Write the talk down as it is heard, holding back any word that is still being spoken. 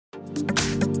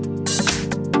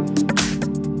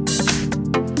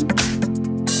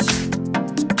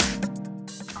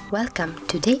Welcome!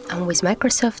 Today I'm with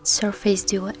Microsoft Surface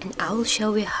Duo and I will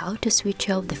show you how to switch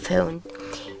off the phone.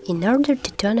 In order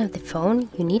to turn off the phone,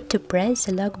 you need to press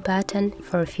the lock button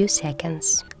for a few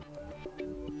seconds.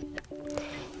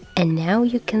 And now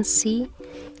you can see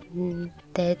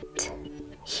that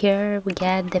here we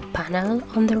get the panel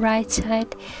on the right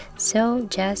side, so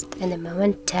just in a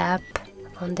moment tap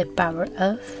on the power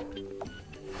off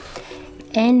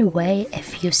and wait a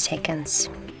few seconds.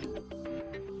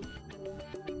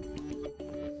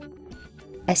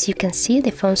 As you can see,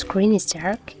 the phone screen is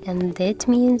dark and that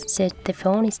means that the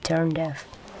phone is turned off.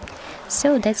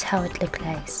 So that's how it looks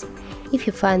like. If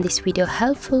you find this video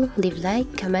helpful, leave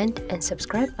like, comment and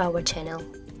subscribe our channel.